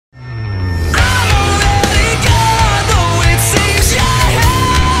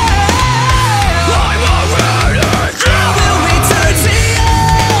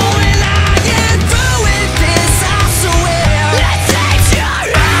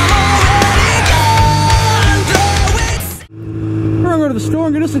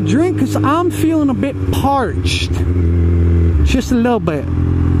us a drink because I'm feeling a bit parched. Just a little bit.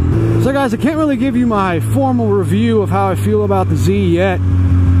 So guys, I can't really give you my formal review of how I feel about the Z yet,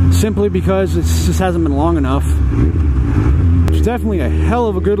 simply because it just hasn't been long enough. It's definitely a hell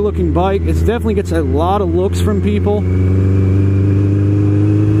of a good looking bike. It definitely gets a lot of looks from people.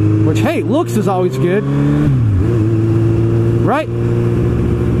 Which, hey, looks is always good. Right?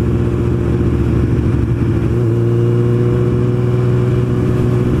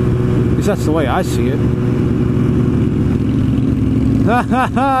 At least that's the way I see it.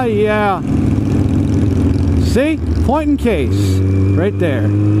 Yeah. See? Point in case. Right there.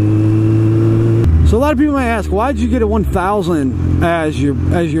 So a lot of people may ask, why'd you get a 1000 as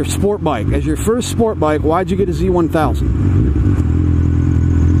your sport bike? As your first sport bike, why'd you get a Z1000?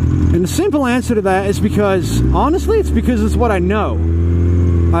 And the simple answer to that is because, honestly, it's because it's what I know.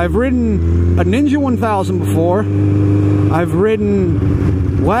 I've ridden a Ninja 1000 before. I've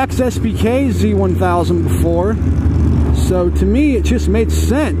ridden Wax SBK Z1000 before. So to me, it just made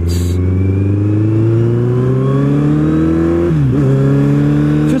sense.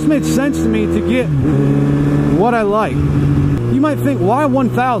 It just made sense to me to get what I like. You might think, why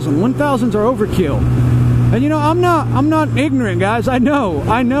 1000? 1000s are overkill. And you know, I'm not ignorant, guys. I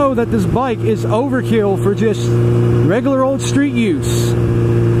know that this bike is overkill for just regular old street use.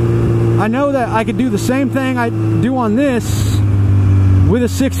 I know that I could do the same thing I do on this with a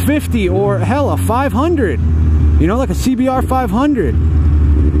 650 or hell, a 500. You know, like a CBR 500.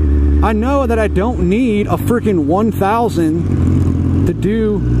 I know that I don't need a freaking 1000 to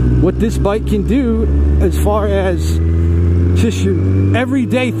do what this bike can do as far as just your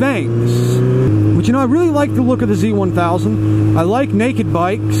everyday things. But you know, I really like the look of the Z1000. I like naked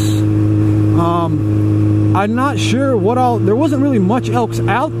bikes. I'm not sure what all... There wasn't really much else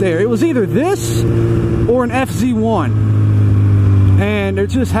out there. It was either this or an FZ1. And there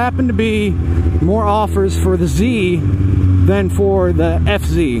just happened to be more offers for the Z than for the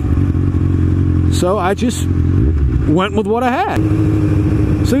FZ. So I just went with what I had.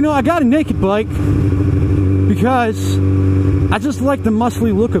 So, you know, I got a naked bike because I just like the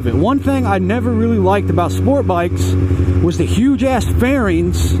muscly look of it. One thing I never really liked about sport bikes was the huge ass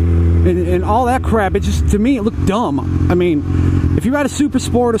fairings and all that crap. It just, to me, it looked dumb. I mean, if you ride a super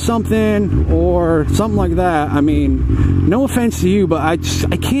sport or something like that, I mean, no offense to you, but I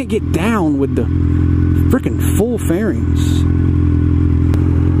can't get down with the freaking full fairings.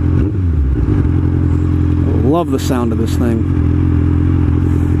 I love the sound of this thing.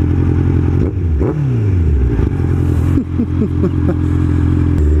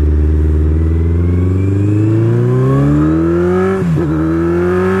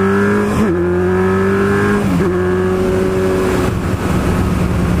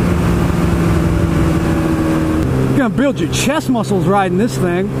 Build your chest muscles riding this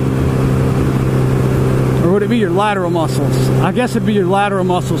thing. Or would it be your lateral muscles? I guess it'd be your lateral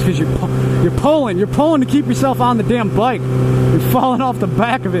muscles because you're pulling to keep yourself on the damn bike. You're falling off the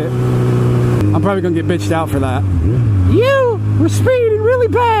back of it. I'm probably gonna get bitched out for that. You were speeding really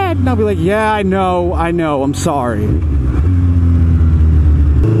bad. And I'll be like, yeah, I know, I'm sorry.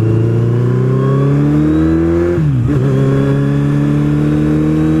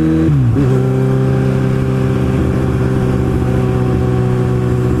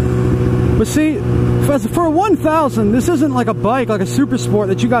 But see, for a 1000, this isn't like a bike, like a super sport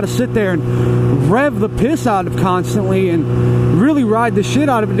that you got to sit there and rev the piss out of constantly and really ride the shit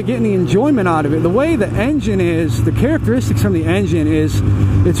out of it to get any enjoyment out of it. The way the engine is, the characteristics from the engine is,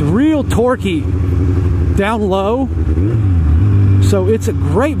 it's real torquey down low. So it's a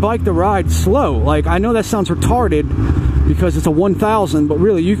great bike to ride slow. Like, I know that sounds retarded because it's a 1000, but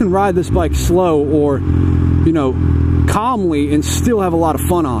really you can ride this bike slow or, you know, calmly and still have a lot of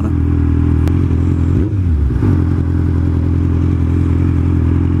fun on it.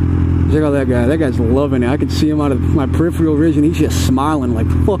 Check out that guy. That guy's loving it. I can see him out of my peripheral vision. He's just smiling like,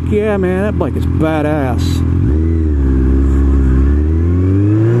 fuck yeah, man. That bike is badass.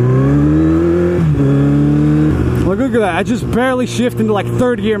 Look at that. I just barely shift into like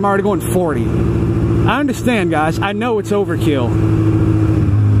third gear. I'm already going 40. I understand, guys. I know it's overkill.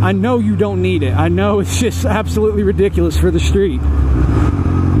 I know you don't need it. I know it's just absolutely ridiculous for the street.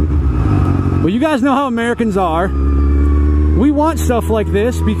 But you guys know how Americans are. We want stuff like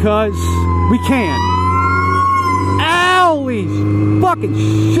this because we can. Holy fucking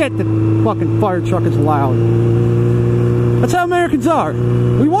shit, the fucking fire truck is loud. That's how Americans are.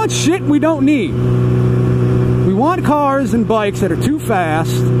 We want shit we don't need. We want cars and bikes that are too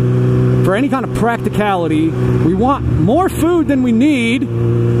fast for any kind of practicality. We want more food than we need.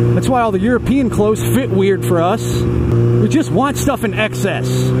 That's why all the European clothes fit weird for us. We just want stuff in excess.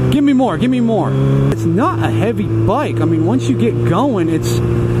 Give me more, give me more. It's not a heavy bike. I mean, once you get going, it's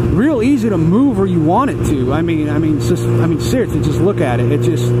real easy to move where you want it to. I mean, it's just, seriously, just look at it. It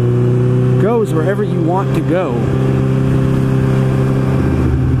just goes wherever you want to go.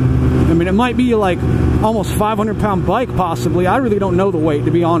 I mean, it might be like almost 500-pound bike, possibly. I really don't know the weight,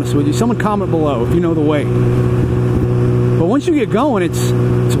 to be honest with you. Someone comment below if you know the weight. But once you get going, it's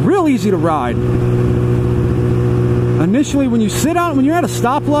real easy to ride. Initially, when you sit out, when you're at a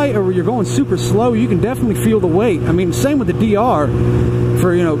stoplight or you're going super slow, you can definitely feel the weight. I mean, same with the DR.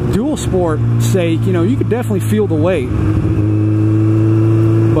 For, you know, dual sport sake, you know, you could definitely feel the weight.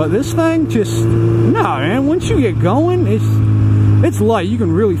 But this thing just, no, man, once you get going, it's light. You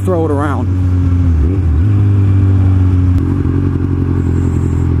can really throw it around.